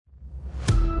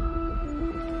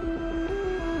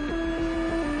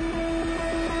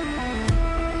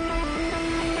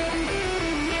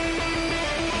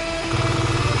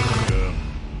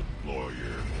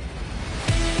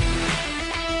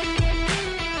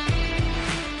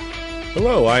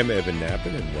Hello, I'm Evan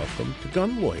Nappen, and welcome to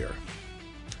Gun Lawyer.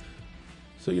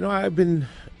 So, I've been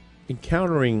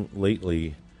encountering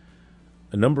lately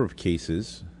a number of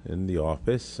cases in the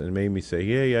office, and it made me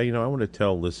say, I want to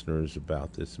tell listeners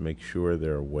about this, make sure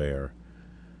they're aware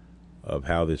of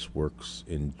how this works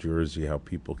in Jersey, how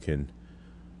people can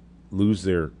lose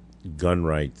their gun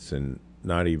rights and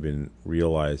not even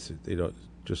realize that they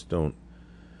just don't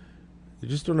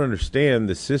understand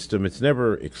the system. It's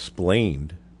never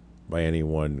explained by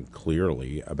anyone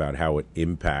clearly about how it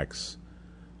impacts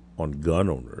on gun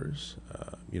owners.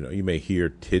 You may hear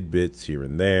tidbits here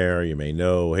and there. You may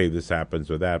know, hey, this happens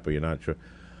or that, but you're not sure.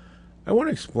 I want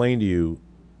to explain to you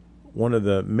one of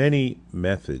the many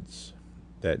methods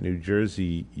that New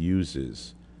Jersey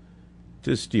uses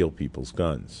to steal people's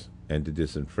guns and to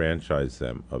disenfranchise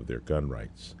them of their gun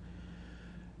rights.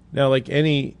 Now, like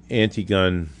any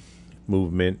anti-gun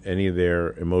movement, any of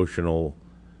their emotional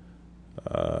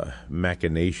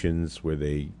machinations where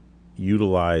they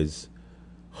utilize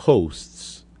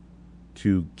hosts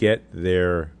to get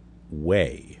their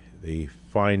way. They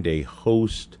find a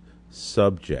host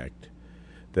subject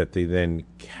that they then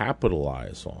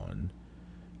capitalize on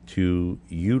to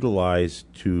utilize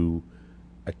to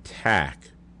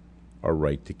attack our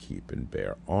right to keep and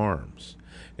bear arms.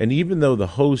 And even though the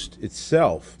host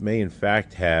itself may in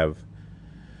fact have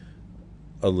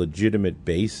a legitimate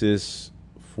basis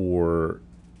for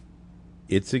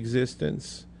its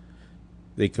existence,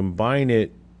 they combine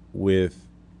it with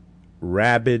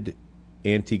rabid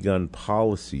anti-gun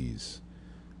policies.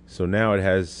 So now it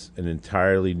has an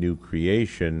entirely new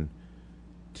creation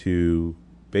to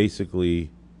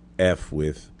basically F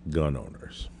with gun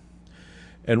owners.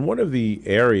 And one of the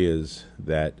areas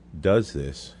that does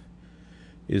this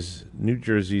is New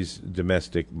Jersey's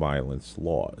domestic violence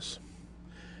laws.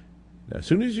 Now, as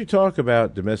soon as you talk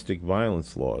about domestic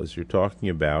violence laws, you're talking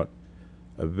about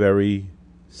a very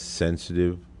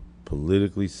sensitive,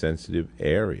 politically sensitive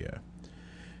area.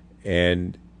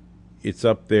 And it's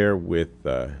up there with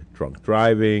drunk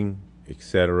driving,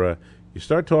 etc. You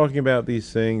start talking about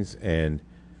these things, and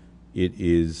it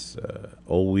is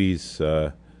always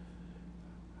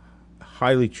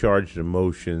highly charged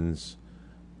emotions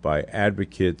by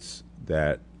advocates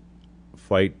that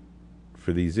fight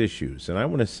for these issues. And I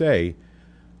want to say,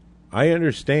 I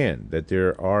understand that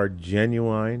there are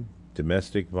genuine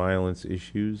domestic violence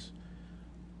issues.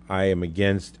 I am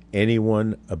against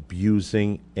anyone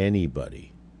abusing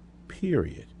anybody,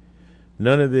 period.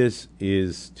 None of this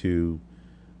is to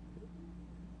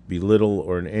belittle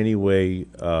or in any way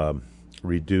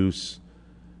reduce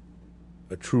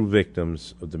true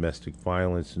victims of domestic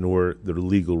violence, nor the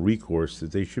legal recourse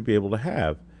that they should be able to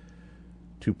have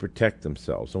to protect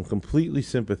themselves. I'm completely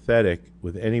sympathetic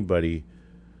with anybody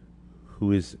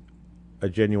who is a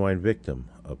genuine victim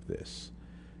of this,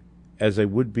 as I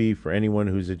would be for anyone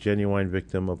who's a genuine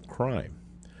victim of crime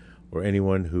or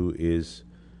anyone who is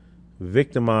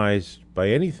victimized by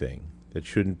anything that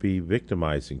shouldn't be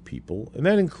victimizing people, and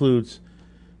that includes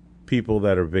people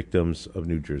that are victims of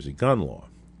New Jersey gun law.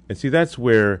 And see, that's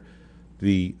where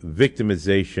the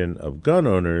victimization of gun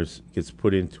owners gets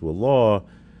put into a law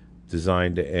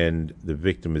designed to end the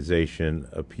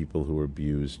victimization of people who are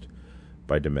abused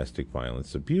by domestic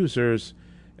violence abusers.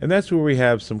 And that's where we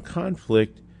have some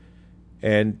conflict.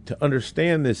 And to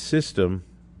understand this system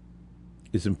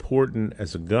is important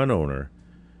as a gun owner,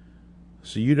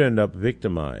 so you'd end up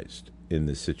victimized in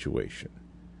this situation.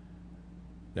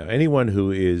 Now, anyone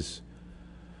who is,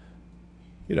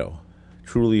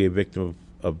 truly a victim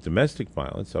of domestic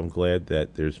violence, I'm glad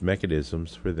that there's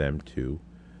mechanisms for them to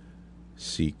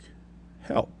seek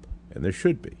help, and there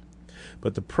should be.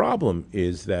 But the problem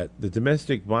is that the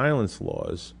domestic violence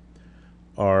laws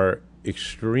are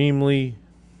extremely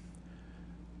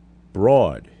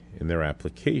broad in their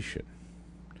application.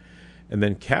 And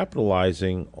then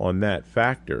capitalizing on that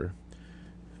factor,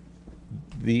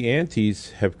 the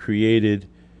antis have created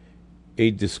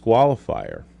a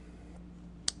disqualifier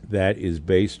that is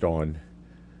based on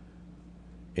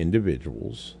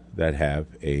individuals that have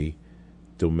a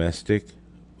domestic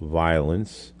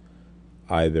violence,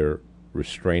 either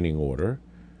restraining order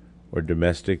or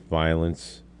domestic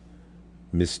violence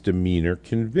misdemeanor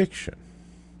conviction.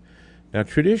 Now,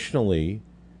 traditionally,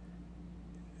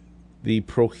 the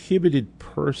prohibited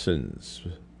persons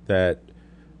that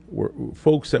were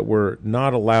folks that were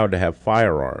not allowed to have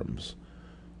firearms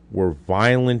were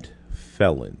violent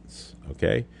felons,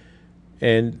 okay?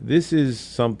 And this is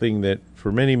something that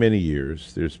for many, many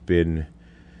years there's been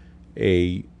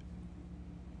a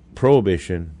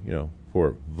prohibition,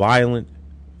 for violent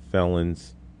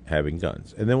felons having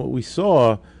guns. And then what we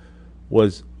saw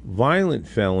was violent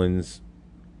felons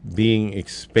being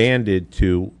expanded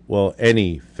to, well,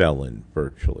 any felon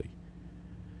virtually.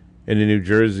 And in New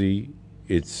Jersey,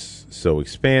 it's so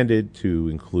expanded to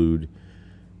include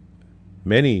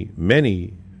many,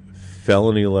 many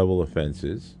felony level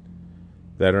offenses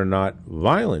that are not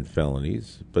violent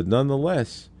felonies, but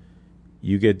nonetheless,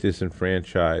 you get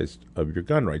disenfranchised of your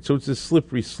gun rights. So it's a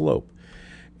slippery slope.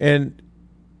 And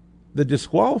the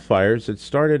disqualifiers that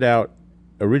started out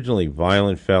originally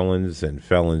violent felons and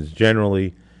felons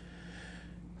generally,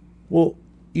 well,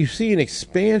 you see an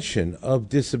expansion of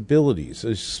disabilities,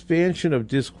 an expansion of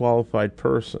disqualified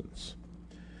persons,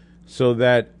 so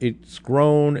that it's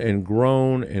grown and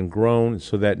grown and grown,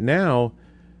 so that now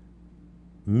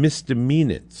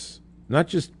misdemeanants, not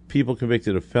just people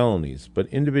convicted of felonies, but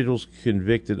individuals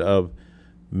convicted of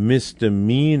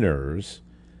misdemeanors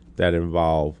that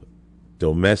involve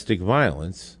domestic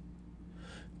violence,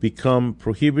 become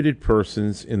prohibited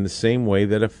persons in the same way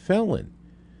that a felon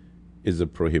is a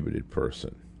prohibited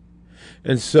person.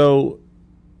 And so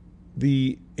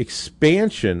the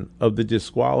expansion of the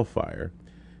disqualifier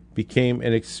became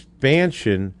an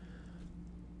expansion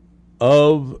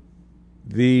of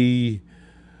the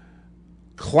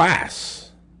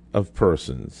class of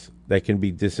persons that can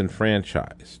be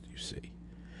disenfranchised, you see.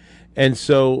 And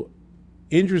so,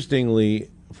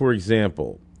 interestingly, for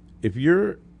example, if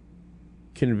you're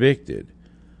convicted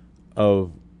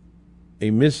of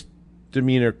a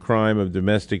misdemeanor crime of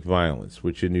domestic violence,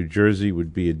 which in New Jersey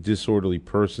would be a disorderly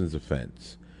persons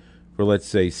offense, for, let's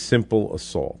say, simple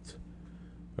assault,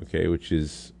 okay, which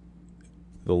is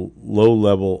the low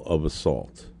level of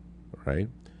assault, right,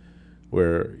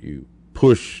 where you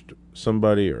pushed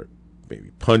somebody or maybe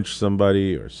punched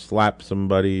somebody or slapped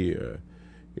somebody,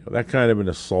 that kind of an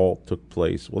assault took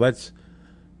place. Well, that's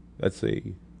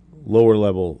a lower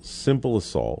level simple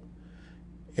assault.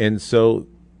 And so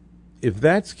if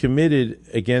that's committed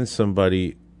against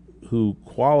somebody who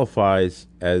qualifies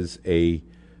as a,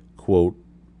 quote,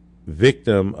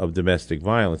 victim of domestic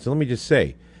violence, and let me just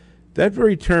say, that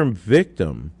very term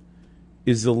victim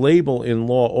is the label in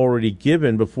law already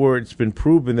given before it's been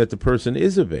proven that the person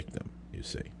is a victim, you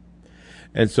see.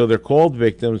 And so they're called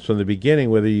victims from the beginning,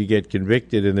 whether you get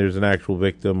convicted and there's an actual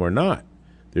victim or not.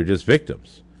 They're just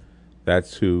victims.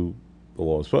 That's who the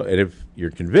law is for. And if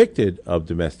you're convicted of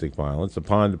domestic violence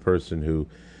upon the person who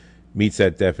meets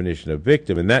that definition of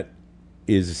victim, and that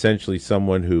is essentially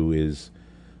someone who is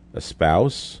a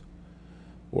spouse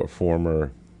or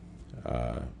former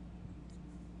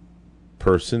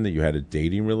person that you had a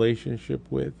dating relationship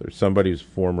with, or somebody who's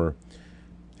former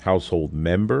household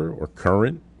member, or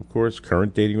current, of course,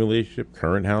 current dating relationship,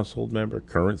 current household member,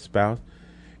 current spouse.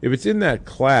 If it's in that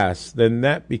class, then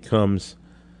that becomes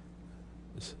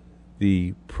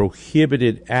the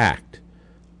prohibited act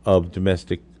of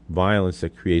domestic violence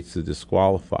that creates the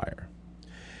disqualifier.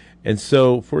 And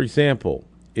so, for example,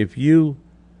 if you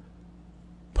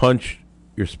punch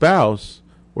your spouse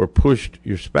or pushed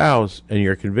your spouse and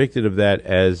you're convicted of that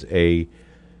as a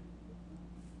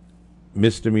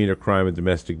misdemeanor crime of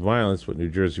domestic violence, what New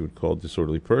Jersey would call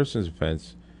disorderly persons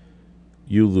offense,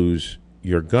 you lose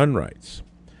your gun rights.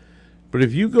 But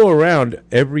if you go around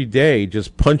every day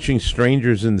just punching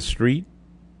strangers in the street,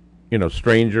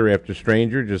 stranger after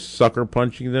stranger, just sucker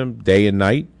punching them day and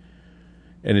night,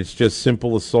 and it's just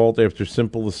simple assault after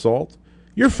simple assault,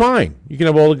 you're fine. You can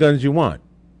have all the guns you want.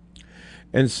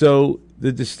 And so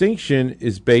the distinction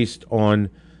is based on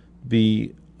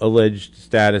the alleged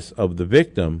status of the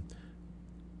victim,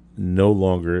 no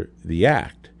longer the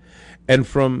act. And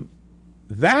from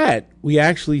that, we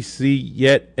actually see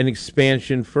yet an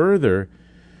expansion further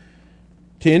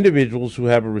to individuals who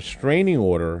have a restraining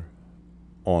order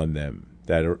on them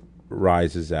that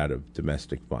arises out of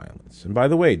domestic violence. And by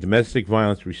the way, domestic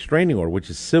violence restraining order, which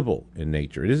is civil in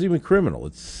nature, it isn't even criminal,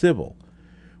 it's civil,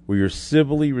 where you're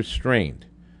civilly restrained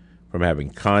from having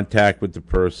contact with the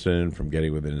person, from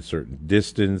getting within a certain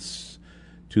distance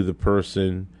to the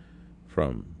person,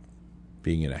 from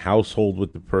being in a household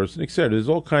with the person, etc. There's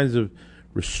all kinds of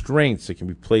restraints that can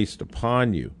be placed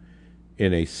upon you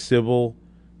in a civil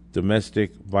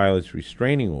domestic violence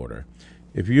restraining order.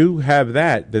 If you have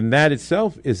that, then that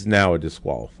itself is now a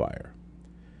disqualifier.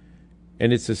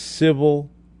 And it's a civil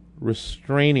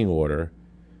restraining order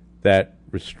that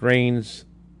restrains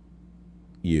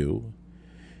you.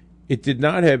 It did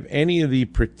not have any of the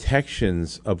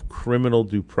protections of criminal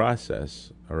due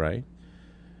process, all right?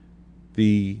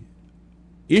 The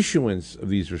issuance of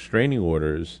these restraining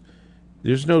orders,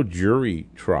 there's no jury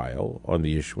trial on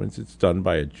the issuance. It's done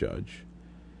by a judge.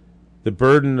 The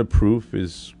burden of proof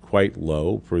is quite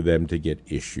low for them to get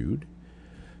issued.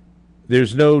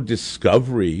 there's no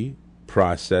discovery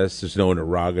process. There's no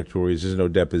interrogatories. There's no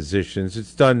depositions.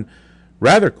 It's done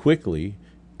rather quickly,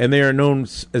 and they are known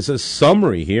as a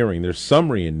summary hearing. They're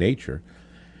summary in nature.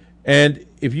 And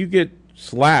if you get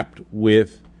slapped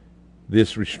with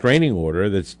this restraining order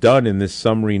that's done in this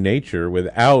summary nature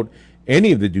without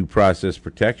any of the due process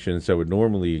protections that would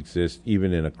normally exist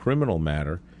even in a criminal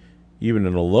matter, even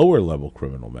in a lower level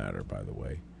criminal matter, by the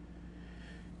way,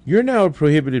 you're now a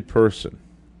prohibited person.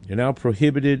 You're now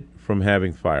prohibited from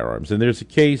having firearms. And there's a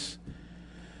case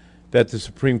that the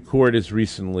Supreme Court has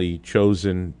recently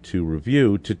chosen to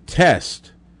review to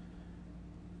test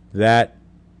that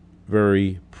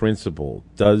very principle.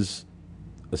 Does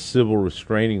a civil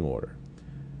restraining order,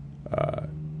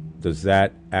 does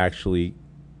that actually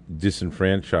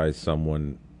disenfranchise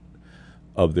someone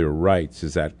of their rights?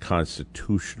 Is that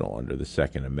constitutional under the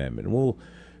Second Amendment? And we'll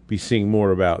be seeing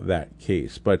more about that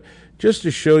case. But just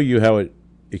to show you how it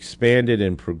expanded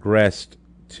and progressed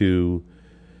to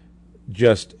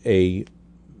just a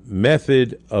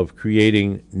method of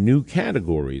creating new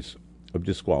categories of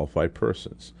disqualified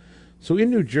persons. So in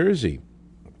New Jersey,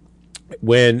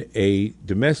 when a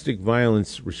domestic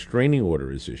violence restraining order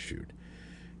is issued,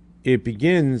 it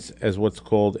begins as what's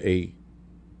called a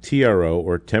TRO,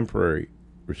 or temporary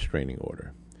restraining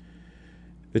order.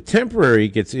 The temporary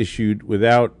gets issued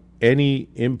without any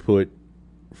input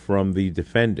from the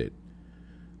defendant.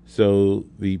 So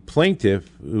the plaintiff,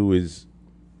 who is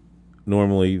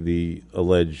normally the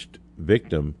alleged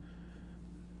victim,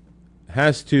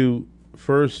 has to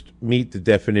first meet the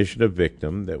definition of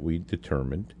victim that we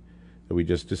determined, that we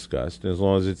just discussed. And as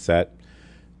long as it's that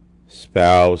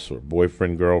spouse or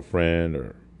boyfriend, girlfriend,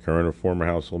 or current or former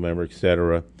household member,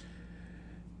 etc.,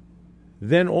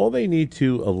 then all they need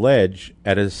to allege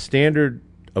at a standard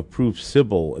of proof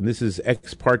civil, and this is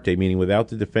ex parte, meaning without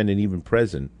the defendant even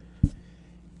present,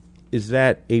 is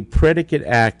that a predicate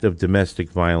act of domestic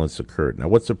violence occurred. Now,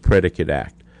 what's a predicate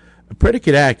act? A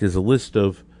predicate act is a list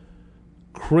of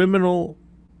criminal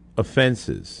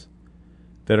offenses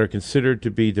that are considered to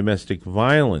be domestic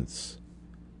violence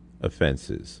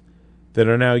offenses that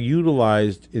are now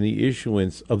utilized in the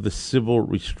issuance of the civil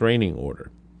restraining order.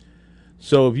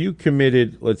 So if you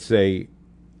committed, let's say,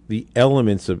 the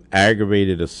elements of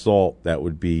aggravated assault that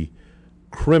would be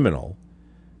criminal,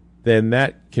 then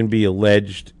that can be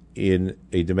alleged in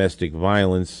a domestic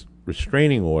violence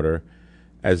restraining order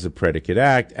as a predicate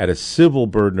act at a civil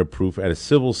burden of proof, at a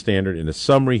civil standard, in a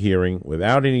summary hearing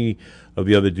without any of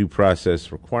the other due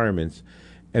process requirements.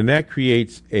 And that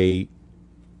creates a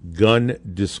gun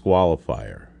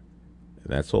disqualifier. And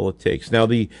that's all it takes. Now,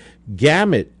 the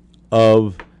gamut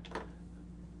of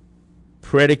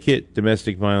predicate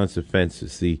domestic violence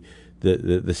offenses,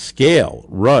 the scale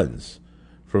runs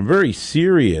from very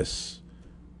serious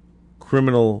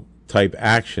criminal type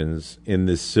actions in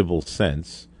this civil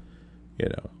sense,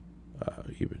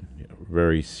 even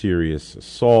very serious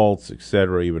assaults,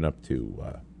 etc., even up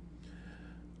to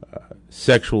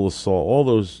sexual assault, all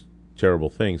those terrible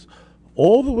things,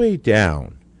 all the way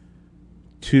down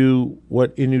to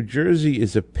what in New Jersey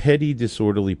is a petty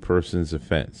disorderly person's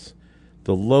offense,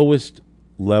 the lowest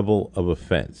level of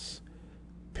offense.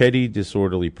 Petty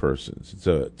disorderly persons. It's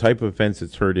a type of offense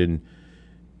that's heard in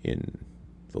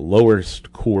the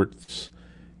lowest courts,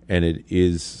 and it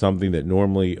is something that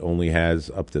normally only has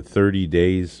up to 30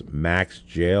 days max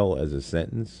jail as a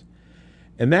sentence.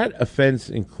 And that offense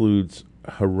includes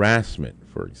harassment,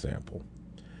 for example.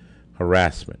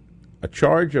 Harassment. A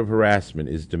charge of harassment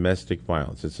is domestic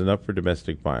violence. It's enough for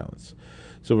domestic violence.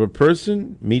 So if a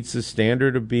person meets the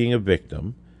standard of being a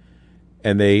victim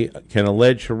and they can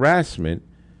allege harassment,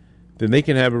 then they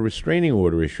can have a restraining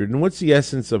order issued. And what's the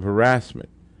essence of harassment?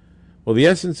 Well, the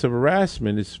essence of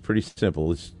harassment is pretty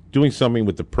simple. It's doing something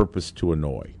with the purpose to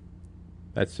annoy.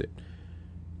 That's it.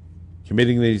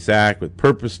 Committing this act with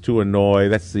purpose to annoy,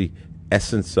 that's the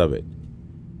essence of it.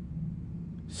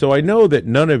 So I know that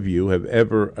none of you have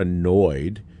ever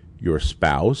annoyed your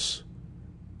spouse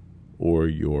or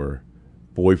your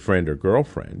boyfriend or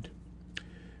girlfriend.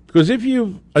 Because if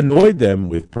you've annoyed them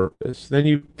with purpose, then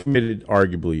you've committed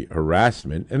arguably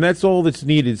harassment, and that's all that's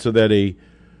needed so that a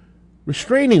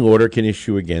restraining order can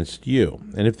issue against you.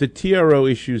 And if the TRO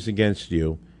issues against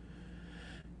you,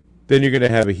 then you're going to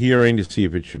have a hearing to see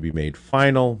if it should be made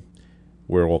final,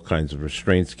 where all kinds of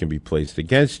restraints can be placed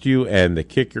against you. And the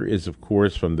kicker is, of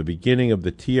course, from the beginning of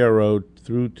the TRO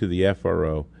through to the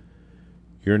FRO,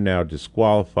 you're now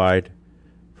disqualified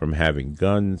from having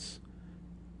guns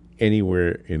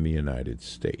anywhere in the United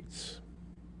States.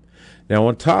 Now,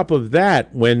 on top of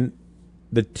that, when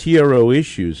the TRO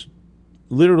issues,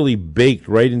 literally baked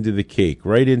right into the cake,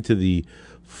 right into the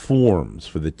forms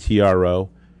for the TRO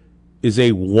is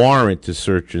a warrant to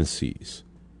search and seize.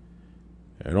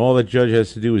 And all the judge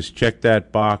has to do is check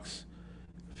that box,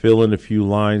 fill in a few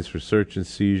lines for search and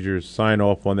seizure, sign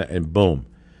off on that, and boom.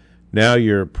 Now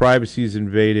your privacy is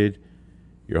invaded,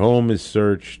 your home is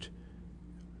searched,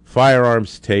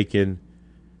 firearms taken.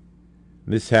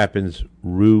 This happens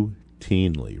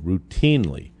routinely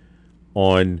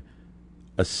on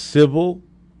a civil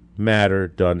matter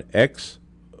done ex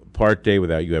parte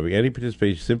without you having any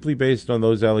participation, simply based on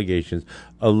those allegations,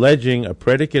 alleging a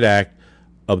predicate act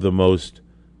of the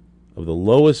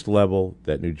lowest level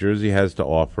that New Jersey has to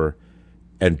offer,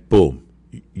 and boom,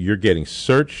 you're getting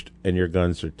searched and your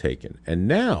guns are taken. And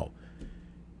now,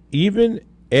 even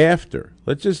after,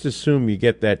 let's just assume you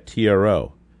get that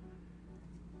TRO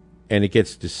and it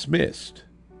gets dismissed,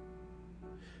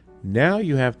 now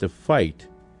you have to fight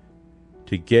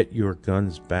to get your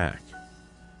guns back.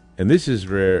 And this is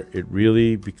where it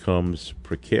really becomes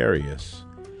precarious,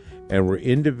 and where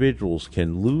individuals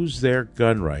can lose their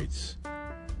gun rights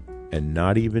and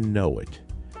not even know it.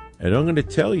 And I'm going to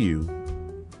tell you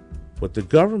what the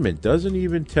government doesn't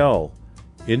even tell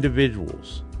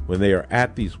individuals when they are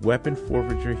at these weapon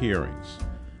forfeiture hearings.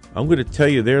 I'm going to tell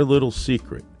you their little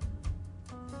secret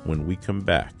when we come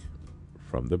back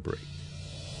from the break.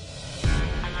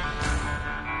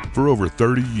 For over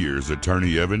 30 years,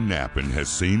 attorney Evan Nappen has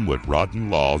seen what rotten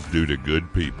laws do to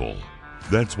good people.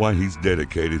 That's why he's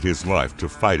dedicated his life to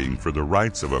fighting for the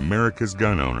rights of America's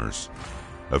gun owners.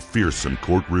 A fearsome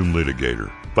courtroom litigator,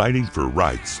 fighting for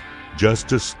rights,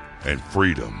 justice, and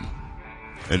freedom.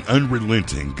 An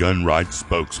unrelenting gun rights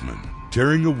spokesman,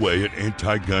 tearing away at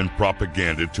anti-gun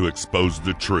propaganda to expose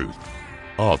the truth.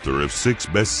 Author of 6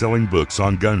 best-selling books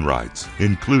on gun rights,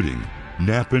 including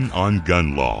Nappen on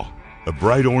Gun Law, a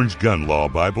bright orange gun law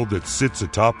Bible that sits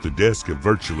atop the desk of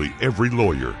virtually every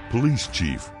lawyer, police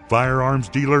chief, firearms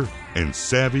dealer, and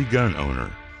savvy gun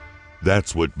owner.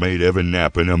 That's what made Evan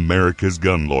Nappen America's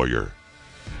gun lawyer.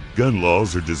 Gun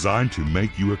laws are designed to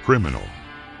make you a criminal.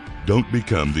 Don't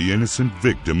become the innocent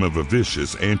victim of a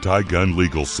vicious anti-gun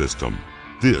legal system.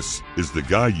 This is the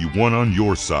guy you want on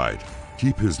your side.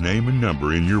 Keep his name and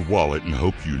number in your wallet and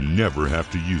hope you never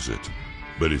have to use it.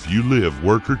 But if you live,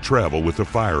 work, or travel with a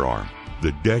firearm,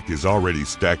 the deck is already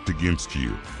stacked against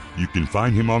you. You can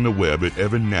find him on the web at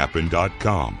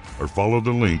evannappen.com or follow the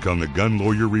link on the Gun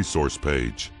Lawyer resource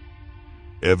page.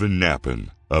 Evan Nappen,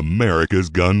 America's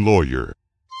gun lawyer.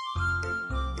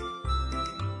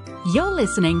 You're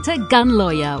listening to Gun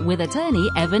Lawyer with attorney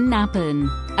Evan Nappen.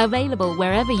 Available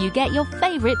wherever you get your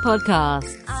favorite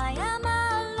podcasts. I am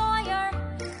a lawyer.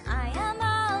 I am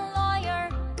a lawyer.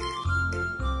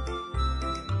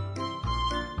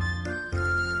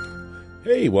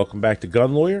 Hey, welcome back to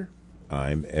Gun Lawyer.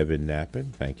 I'm Evan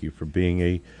Nappen. Thank you for being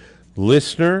a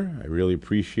listener. I really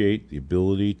appreciate the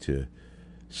ability to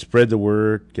spread the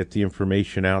word, get the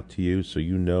information out to you so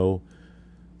you know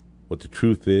what the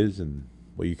truth is and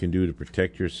what you can do to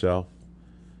protect yourself.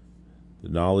 The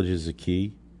knowledge is the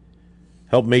key.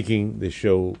 Help making this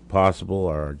show possible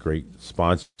are our great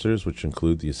sponsors, which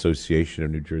include the Association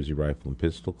of New Jersey Rifle and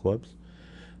Pistol Clubs.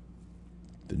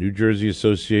 The New Jersey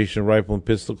Association of Rifle and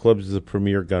Pistol Clubs is the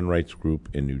premier gun rights group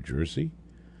in New Jersey.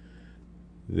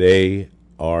 They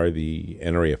are the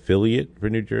NRA affiliate for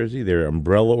New Jersey. They're an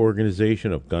umbrella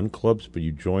organization of gun clubs, but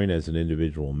you join as an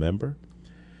individual member.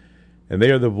 And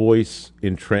they are the voice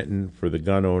in Trenton for the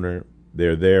gun owner.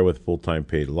 They're there with full-time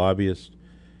paid lobbyists.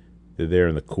 They're there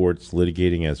in the courts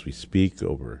litigating as we speak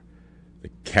over the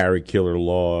carry killer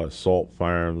law, assault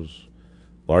firearms,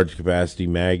 large capacity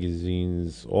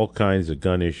magazines, all kinds of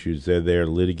gun issues. They're there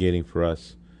litigating for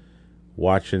us,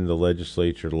 watching the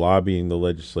legislature, lobbying the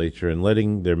legislature, and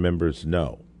letting their members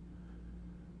know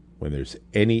when there's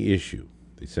any issue.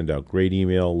 They send out great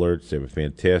email alerts. They have a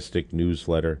fantastic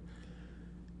newsletter.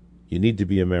 You need to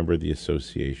be a member of the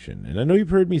association. And I know you've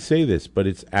heard me say this, but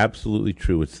it's absolutely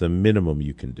true. It's the minimum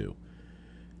you can do.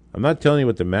 I'm not telling you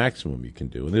what the maximum you can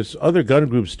do. And there's other gun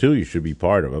groups, too, you should be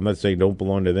part of. I'm not saying don't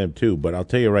belong to them, too, but I'll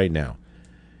tell you right now.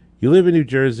 You live in New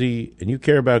Jersey and you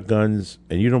care about guns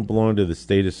and you don't belong to the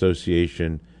state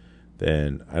association,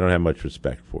 then I don't have much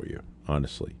respect for you,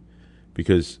 honestly,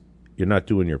 because you're not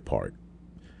doing your part.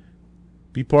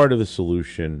 Be part of the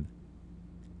solution.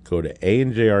 Go to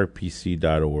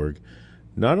anjrpc.org.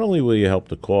 Not only will you help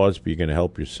the cause, but you're going to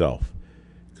help yourself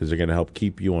because they're going to help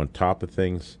keep you on top of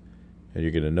things and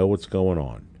you're going to know what's going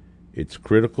on. It's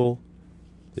critical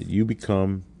that you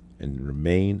become and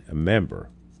remain a member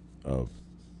of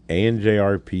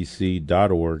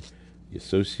anjrpc.org, the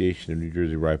Association of New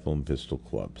Jersey Rifle and Pistol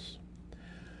Clubs.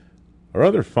 Our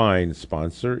other fine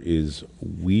sponsor is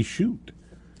We Shoot.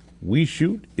 We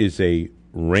Shoot is a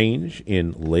range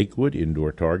in Lakewood,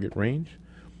 indoor target range,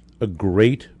 a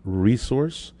great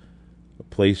resource, a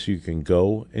place you can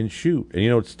go and shoot. And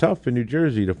it's tough in New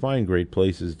Jersey to find great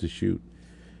places to shoot.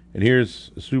 And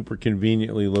here's super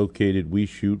conveniently located We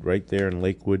Shoot right there in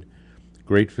Lakewood.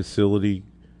 Great facility,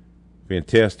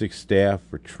 fantastic staff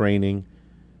for training.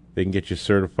 They can get you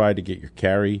certified to get your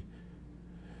carry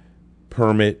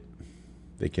permit.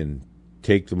 They can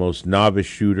take the most novice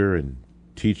shooter and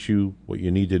teach you what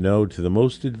you need to know to the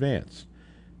most advanced.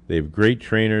 They have great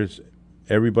trainers.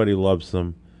 Everybody loves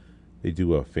them. They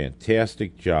do a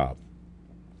fantastic job.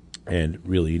 And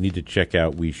really, you need to check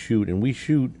out We Shoot. And We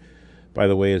Shoot, by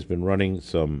the way, has been running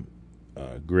some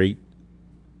great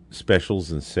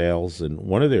specials and sales. And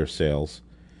one of their sales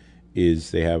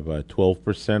is they have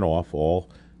 12% off all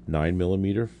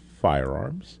 9mm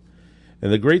firearms.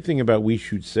 And the great thing about We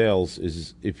Shoot sales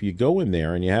is if you go in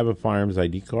there and you have a firearms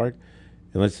ID card,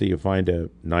 and let's say you find a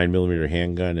 9mm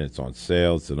handgun and it's on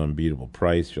sale, it's an unbeatable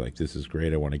price, you're like, this is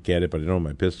great, I want to get it, but I don't have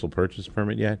my pistol purchase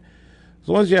permit yet. As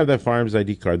long as you have that firearms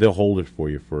ID card, they'll hold it for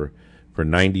you for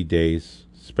 90 days,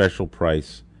 special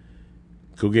price.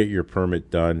 Go get your permit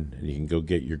done, and you can go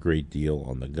get your great deal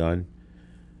on the gun.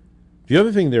 The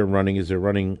other thing they're running is a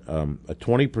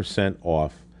 20%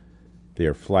 off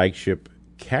their flagship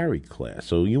carry class.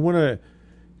 So you want to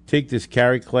take this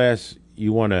carry class,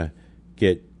 you want to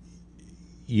get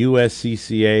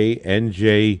USCCA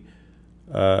NJ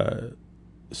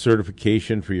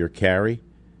certification for your carry,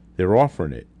 they're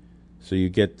offering it. So you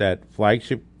get that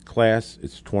flagship class,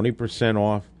 it's 20%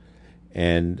 off,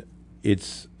 and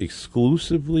it's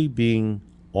exclusively being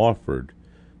offered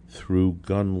through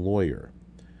Gun Lawyer.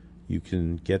 You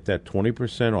can get that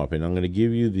 20% off, and I'm going to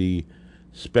give you the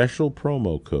special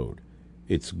promo code.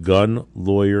 It's Gun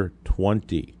Lawyer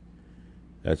 20.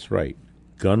 That's right,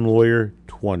 Gun Lawyer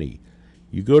 20.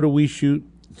 You go to We Shoot,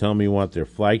 tell them you want their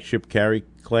flagship carry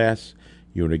class,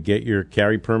 you want to get your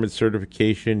carry permit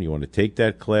certification, you want to take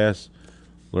that class,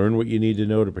 learn what you need to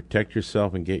know to protect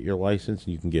yourself and get your license,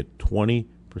 and you can get 20%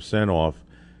 off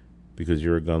because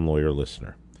you're a Gun Lawyer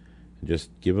listener. And just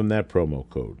give them that promo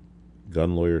code,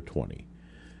 Gun Lawyer 20.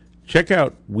 Check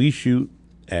out We Shoot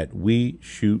at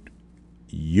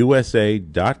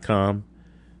WeShootUSA.com.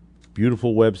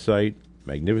 Beautiful website,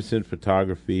 magnificent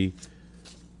photography.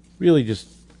 Really just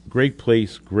great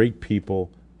place, great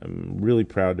people. I'm really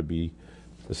proud to be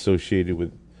associated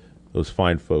with those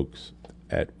fine folks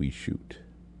at We Shoot.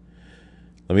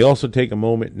 Let me also take a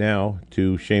moment now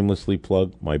to shamelessly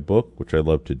plug my book, which I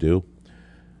love to do.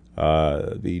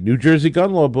 The New Jersey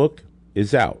Gun Law book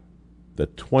is out, the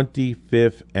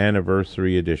 25th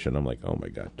anniversary edition. I'm like, oh my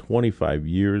God, 25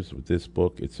 years with this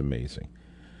book. It's amazing.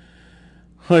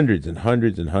 Hundreds and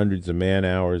hundreds and hundreds of man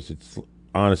hours. It's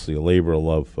honestly a labor of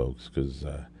love, folks, because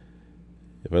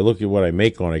if I look at what I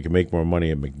make on it, I can make more money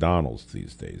at McDonald's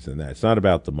these days. And it's not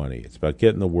about the money. It's about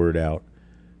getting the word out,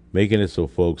 making it so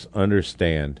folks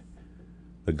understand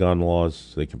the gun laws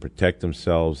so they can protect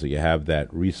themselves, so you have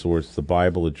that resource, the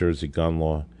Bible of Jersey gun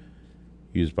law,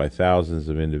 used by thousands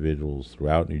of individuals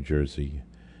throughout New Jersey.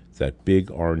 It's that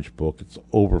big orange book. It's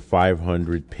over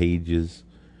 500 pages.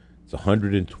 It's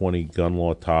 120 gun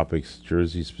law topics,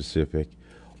 Jersey-specific,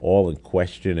 all in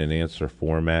question and answer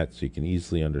format so you can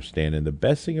easily understand. And the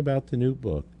best thing about the new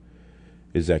book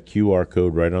is that QR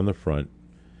code right on the front.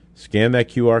 Scan that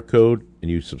QR code and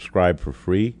you subscribe for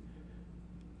free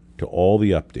to all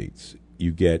the updates.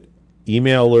 You get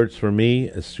email alerts from me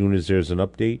as soon as there's an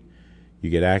update. You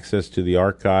get access to the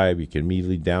archive. You can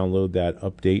immediately download that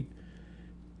update.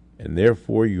 And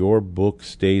therefore, your book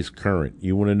stays current.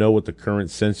 You want to know what the current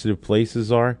sensitive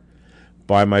places are?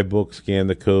 Buy my book, scan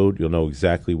the code. You'll know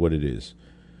exactly what it is.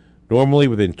 Normally,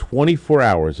 within 24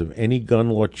 hours of any gun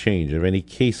law change, of any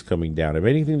case coming down, of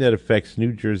anything that affects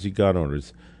New Jersey gun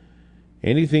owners,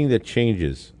 anything that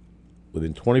changes,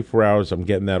 within 24 hours, I'm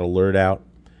getting that alert out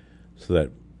so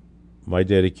that my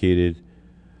dedicated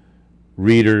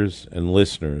readers and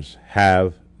listeners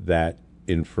have that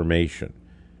information.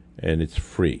 And it's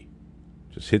free.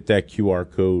 Just hit that QR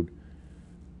code,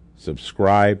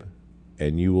 subscribe,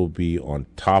 and you will be on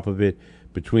top of it.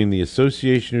 Between the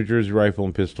Association of New Jersey Rifle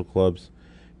and Pistol Clubs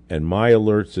and my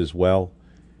alerts as well,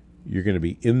 you're going to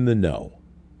be in the know.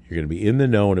 You're going to be in the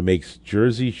know, and it makes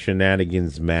Jersey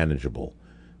shenanigans manageable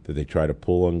that they try to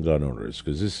pull on gun owners,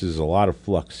 because this is a lot of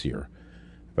flux here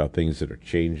about things that are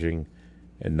changing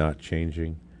and not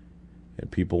changing. And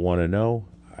people want to know.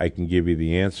 I can give you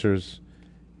the answers.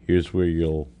 Here's where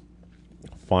you'll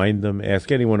find them.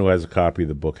 Ask anyone who has a copy of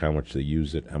the book how much they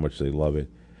use it, how much they love it,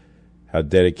 how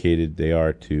dedicated they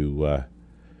are to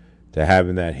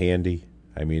having that handy.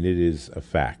 I mean, it is a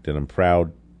fact, and I'm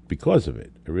proud because of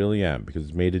it. I really am, because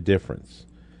it's made a difference.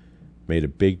 Made a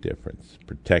big difference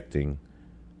protecting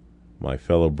my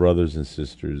fellow brothers and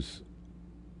sisters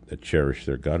that cherish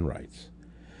their gun rights.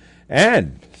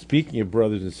 And speaking of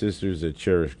brothers and sisters that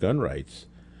cherish gun rights,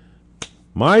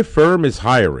 my firm is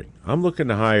hiring. I'm looking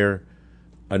to hire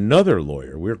another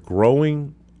lawyer. We're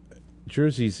growing.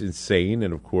 Jersey's insane,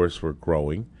 and of course we're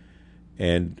growing.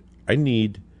 And I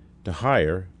need to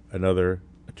hire another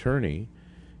attorney.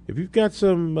 If you've got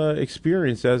some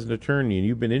experience as an attorney and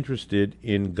you've been interested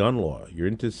in gun law, you're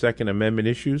into Second Amendment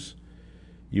issues,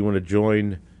 you want to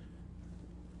join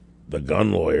the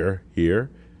gun lawyer here,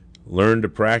 learn to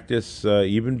practice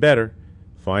even better,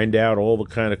 find out all the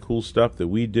kind of cool stuff that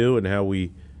we do and how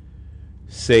we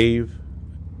save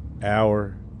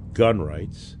our gun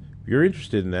rights. If you're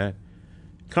interested in that,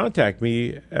 contact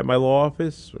me at my law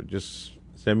office or just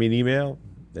send me an email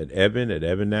at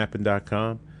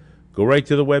evan@evannappen.com. Go right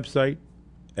to the website,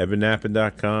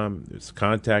 evannappen.com. There's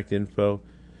contact info.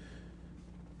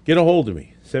 Get a hold of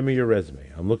me. Send me your resume.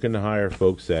 I'm looking to hire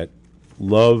folks that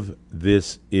love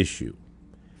this issue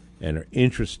and are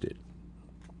interested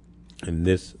in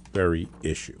this very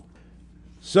issue.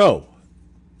 So,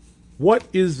 what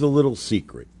is the little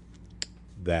secret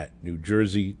that New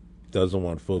Jersey doesn't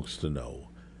want folks to know?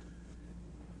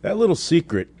 That little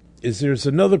secret is there's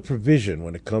another provision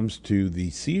when it comes to the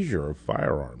seizure of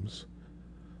firearms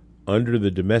under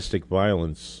the Domestic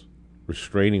Violence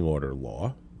Restraining Order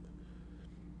law.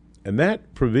 And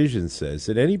that provision says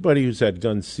that anybody who's had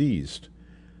guns seized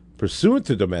pursuant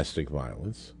to domestic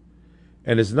violence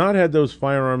and has not had those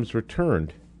firearms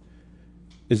returned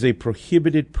is a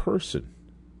prohibited person.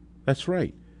 That's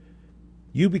right.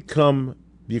 You become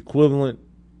the equivalent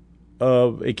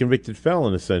of a convicted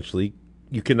felon, essentially.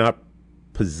 You cannot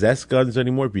possess guns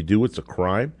anymore. If you do, it's a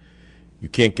crime. You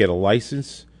can't get a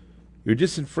license. You're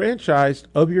disenfranchised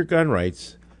of your gun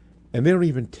rights, and they don't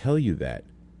even tell you that.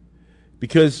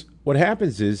 Because what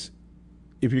happens is,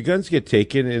 if your guns get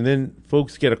taken and then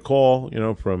folks get a call,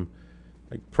 from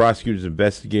like prosecutor's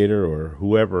investigator or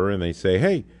whoever, and they say,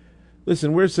 hey,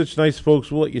 listen, we're such nice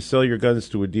folks, we'll let you sell your guns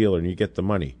to a dealer and you get the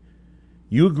money.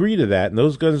 You agree to that, and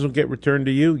those guns don't get returned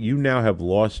to you, you now have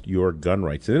lost your gun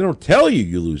rights. And they don't tell you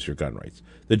you lose your gun rights.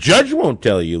 The judge won't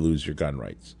tell you lose your gun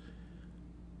rights.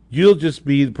 You'll just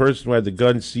be the person who had the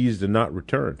gun seized and not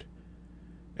returned.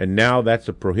 And now that's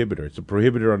a prohibitor. It's a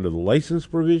prohibitor under the license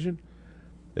provision.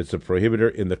 It's a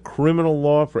prohibitor in the criminal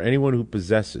law for anyone who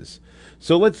possesses.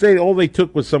 So let's say all they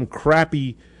took was some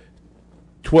crappy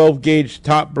 12-gauge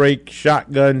top-brake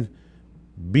shotgun,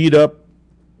 beat-up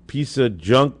piece of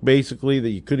junk, basically, that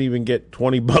you couldn't even get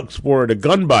 $20 for at a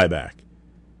gun buyback.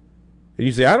 And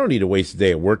you say, I don't need to waste a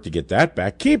day at work to get that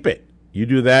back. Keep it. You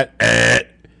do that,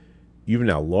 you've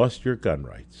now lost your gun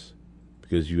rights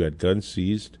because you had guns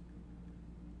seized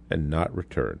and not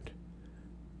returned.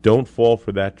 Don't fall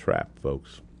for that trap,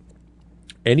 folks.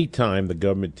 Anytime the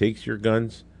government takes your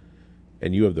guns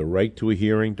and you have the right to a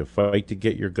hearing to fight to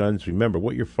get your guns, remember,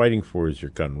 what you're fighting for is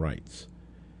your gun rights.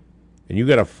 And you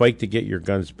got to fight to get your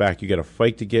guns back. You got to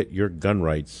fight to get your gun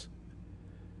rights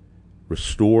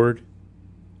restored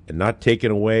and not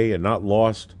taken away and not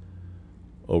lost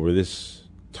over this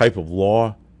type of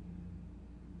law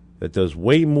that does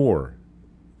way more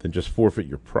than just forfeit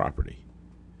your property.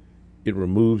 It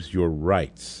removes your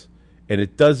rights. And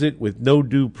it does it with no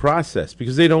due process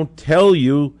because they don't tell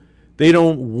you, they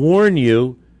don't warn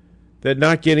you that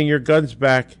not getting your guns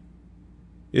back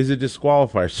is a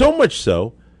disqualifier. So much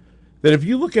so that if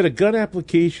you look at a gun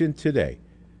application today,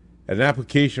 an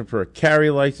application for a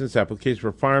carry license, application for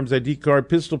a firearms ID card,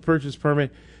 pistol purchase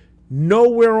permit,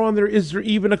 nowhere on there is there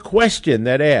even a question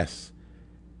that asks,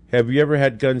 have you ever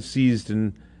had guns seized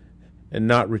and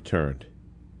not returned?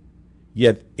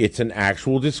 Yet it's an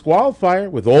actual disqualifier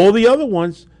with all the other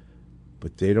ones,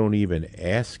 but they don't even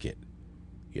ask it.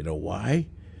 You know why?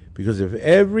 Because if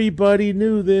everybody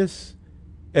knew this,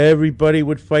 everybody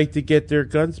would fight to get their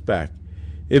guns back.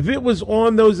 If it was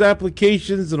on those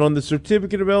applications and on the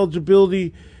certificate of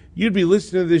eligibility, you'd be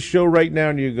listening to this show right now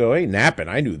and you go, hey, Nappen,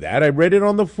 I knew that. I read it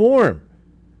on the form.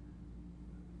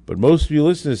 But most of you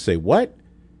listeners say, what?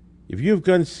 If you have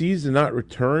guns seized and not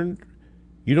returned,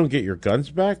 you don't get your guns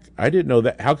back? I didn't know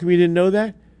that. How come you didn't know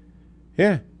that?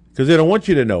 Yeah, because they don't want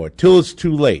you to know it till it's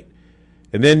too late.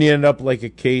 And then you end up like a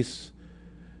case.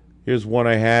 Here's one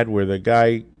I had where the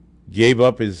guy gave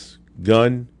up his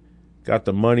gun, got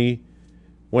the money,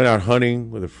 went out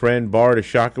hunting with a friend, borrowed a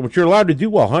shotgun, which you're allowed to do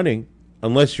while hunting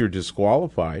unless you're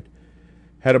disqualified.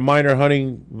 Had a minor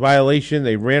hunting violation.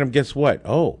 They ran him. Guess what?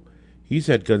 Oh, he's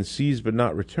had guns seized but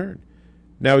not returned.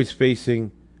 Now he's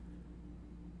facing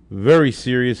very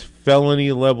serious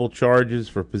felony-level charges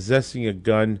for possessing a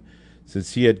gun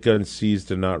since he had guns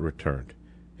seized and not returned,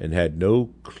 and had no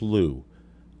clue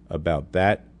about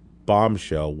that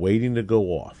bombshell waiting to go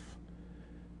off.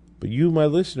 But you, my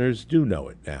listeners, do know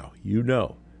it now. You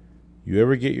know. You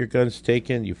ever get your guns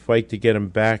taken, you fight to get them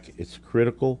back. It's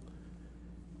critical.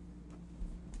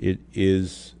 It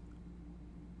is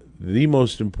the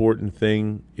most important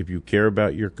thing, if you care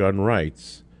about your gun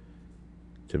rights,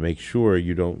 to make sure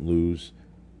you don't lose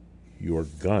your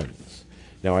guns.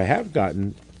 Now, I have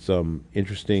gotten some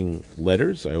interesting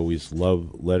letters. I always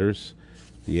love letters,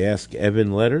 the Ask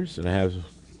Evan letters, and I have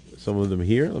some of them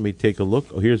here. Let me take a look.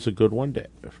 Oh, here's a good one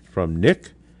from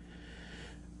Nick.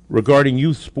 Regarding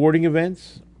youth sporting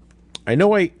events, I know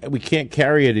we can't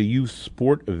carry at a youth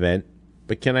sport event,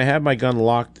 but can I have my gun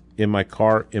locked in my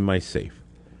car in my safe?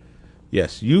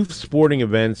 Yes, youth sporting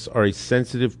events are a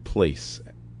sensitive place,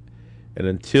 and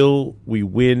until we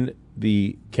win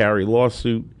the carry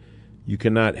lawsuit, you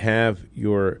cannot have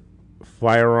your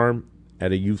firearm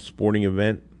at a youth sporting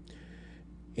event.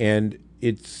 And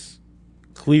it's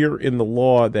clear in the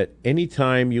law that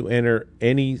anytime you enter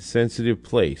any sensitive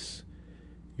place,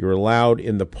 you're allowed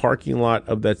in the parking lot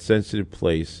of that sensitive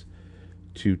place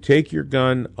to take your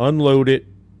gun, unload it,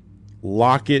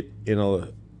 lock it in a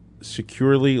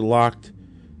securely locked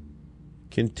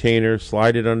container,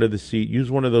 slide it under the seat,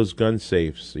 use one of those gun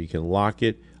safes so you can lock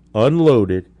it, unload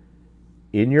it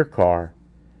in your car,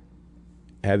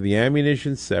 have the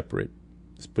ammunition separate,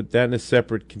 just put that in a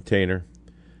separate container.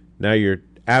 Now you're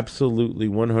absolutely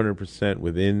 100%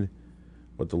 within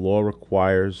what the law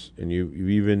requires, and you've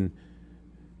even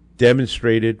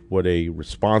demonstrated what a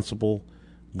responsible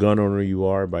gun owner you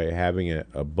are by having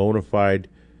a bona fide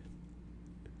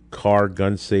car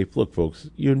gun safe. Look, folks,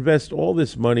 you invest all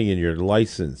this money in your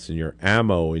license, in your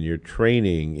ammo, in your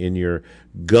training, in your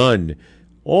gun,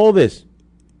 all this.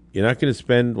 You're not going to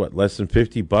spend, less than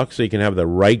 $50 so you can have the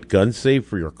right gun safe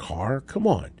for your car? Come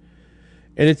on.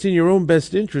 And it's in your own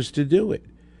best interest to do it,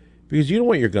 because you don't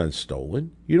want your gun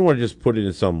stolen. You don't want to just put it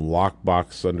in some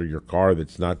lockbox under your car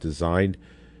that's not designed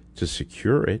to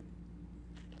secure it.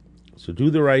 So do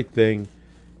the right thing.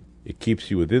 It keeps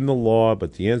you within the law,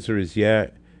 but the answer is you're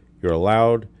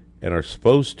allowed and are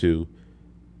supposed to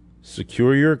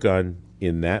secure your gun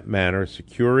in that manner.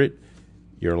 Secure it.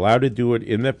 You're allowed to do it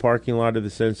in the parking lot of the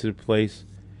sensitive place,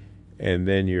 and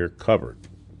then you're covered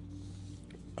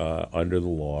under the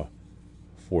law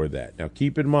for that. Now,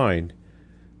 keep in mind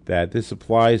that this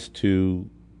applies to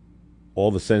all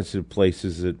the sensitive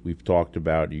places that we've talked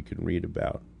about, you can read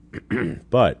about.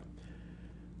 But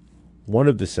one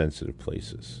of the sensitive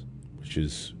places, which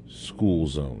is school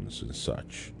zones and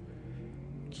such,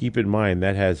 keep in mind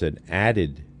that has an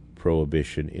added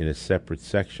prohibition in a separate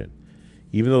section.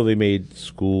 Even though they made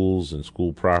schools and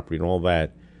school property and all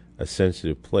that a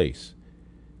sensitive place,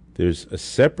 there's a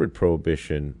separate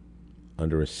prohibition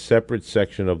under a separate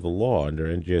section of the law, under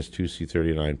NJS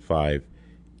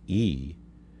 2C39.5E.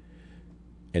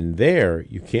 And there,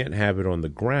 you can't have it on the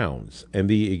grounds. And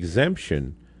the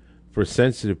exemption for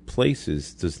sensitive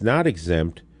places does not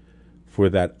exempt for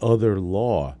that other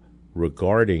law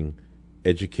regarding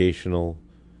educational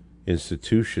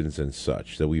institutions and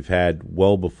such that we've had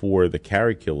well before the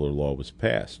carry killer law was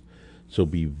passed. So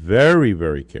be very,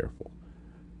 very careful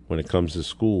when it comes to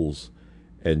schools,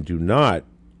 and do not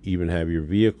even have your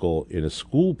vehicle in a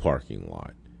school parking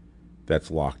lot that's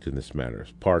locked in this manner.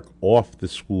 Park off the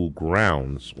school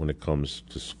grounds when it comes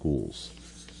to schools.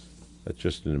 That's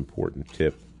just an important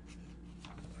tip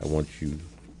I want you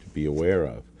to be aware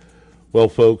of. Well,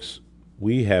 folks,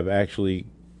 we have actually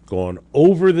gone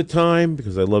over the time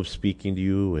because I love speaking to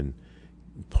you and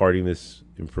imparting this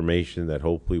information that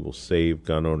hopefully will save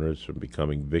gun owners from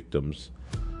becoming victims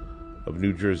of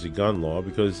New Jersey gun law,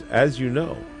 because as you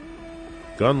know,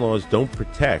 gun laws don't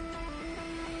protect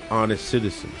honest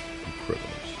citizens from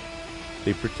criminals.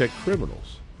 They protect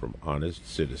criminals from honest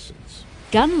citizens.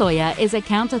 Gun Lawyer is a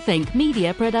Counterthink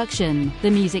media production.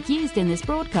 The music used in this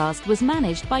broadcast was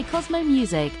managed by Cosmo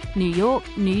Music, New York,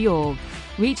 New York.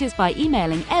 Reach us by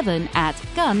emailing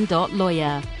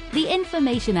evan@gun.lawyer. The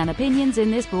information and opinions in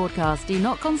this broadcast do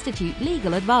not constitute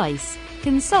legal advice.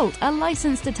 Consult a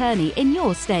licensed attorney in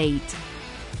your state.